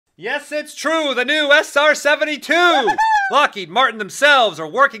Yes, it's true. The new SR-72. Lockheed Martin themselves are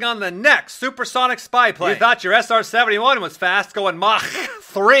working on the next supersonic spy plane. You thought your SR-71 was fast, going Mach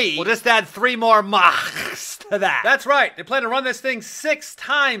 3. We'll just add 3 more Machs to that. That's right. They plan to run this thing 6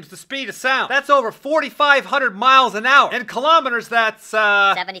 times the speed of sound. That's over 4,500 miles an hour. In kilometers, that's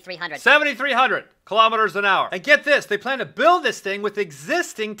 7,300. 7,300 kilometers an hour. And get this, they plan to build this thing with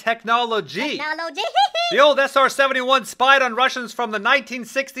existing technology. The old SR-71 spied on Russians from the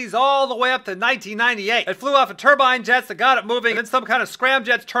 1960s all the way up to 1998. It flew off of turbine jets that got it moving, and then some kind of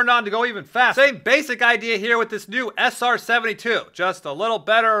scramjets turned on to go even faster. Same basic idea here with this new SR-72. Just a little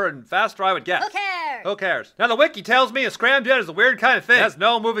better and faster, I would guess. Who cares? Who cares? Now the wiki tells me a scramjet is a weird kind of thing. It has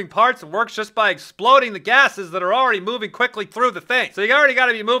no moving parts and works just by exploding the gases that are already moving quickly through the thing. So you already got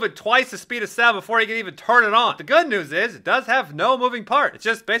to be moving twice the speed of sound before you can even turn it on. The good news is it does have no moving parts. It's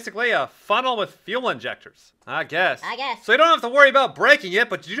just basically a funnel with fuel injectors. I guess. So you don't have to worry about breaking it,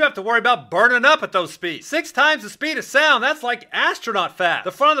 but you do have to worry about burning up at those speeds. 6 times the speed of sound, that's like astronaut fast.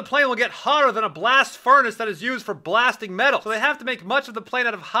 The front of the plane will get hotter than a blast furnace that is used for blasting metal. So they have to make much of the plane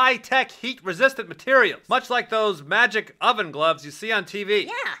out of high-tech, heat-resistant materials. Much like those magic oven gloves you see on TV.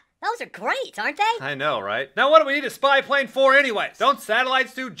 Yeah. Those are great, aren't they? I know, right? Now what do we need a spy plane for anyways? Don't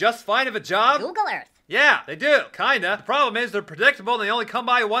satellites do just fine of a job? Google Earth. Yeah, they do, kinda. The problem is they're predictable and they only come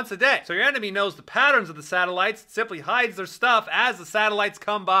by once a day. So your enemy knows the patterns of the satellites, simply hides their stuff as the satellites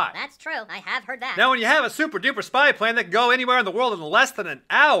come by. That's true, I have heard that. Now when you have a super duper spy plane that can go anywhere in the world in less than an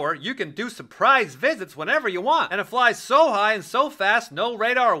hour, you can do surprise visits whenever you want. And it flies so high and so fast, no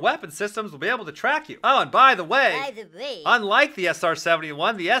radar or weapon systems will be able to track you. Oh, and by the way, unlike the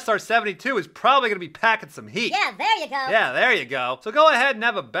SR-71, the SR-72 is probably going to be packing some heat. Yeah, there you go. Yeah, there you go. So go ahead and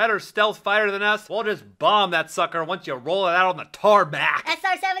have a better stealth fighter than us. We'll just bomb that sucker once you roll it out on the tarmac.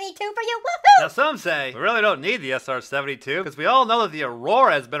 SR-72 for you, woohoo! Now some say we really don't need the SR-72 because we all know that the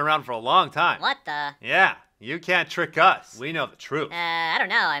Aurora has been around for a long time. What the? Yeah, you can't trick us. We know the truth. I don't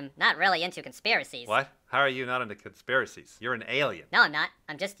know. I'm not really into conspiracies. What? How are you not into conspiracies? You're an alien. No, I'm not.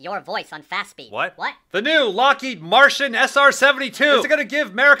 I'm just your voice on fast speed. What? What? The new Lockheed Martian SR-72. Is it going to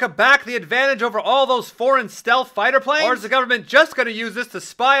give America back the advantage over all those foreign stealth fighter planes? Or is the government just going to use this to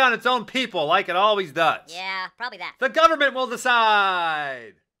spy on its own people like it always does? Yeah, probably that. The government will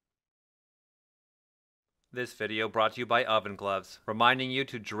decide. This video brought to you by Oven Gloves, reminding you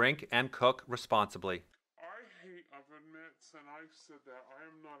to drink and cook responsibly. I hate oven mitts, and I've said that I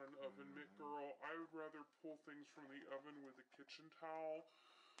am not an oven mitt girl. I would rather pull things from the oven with a kitchen towel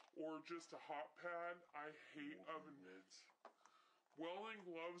or just a hot pad. I hate oven mitts. Welding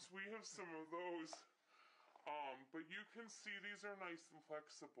gloves, we have some of those. But you can see these are nice and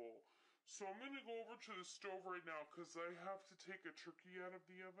flexible. So I'm going to go over to the stove right now because I have to take a turkey out of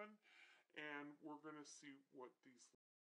the oven, and we're going to see what these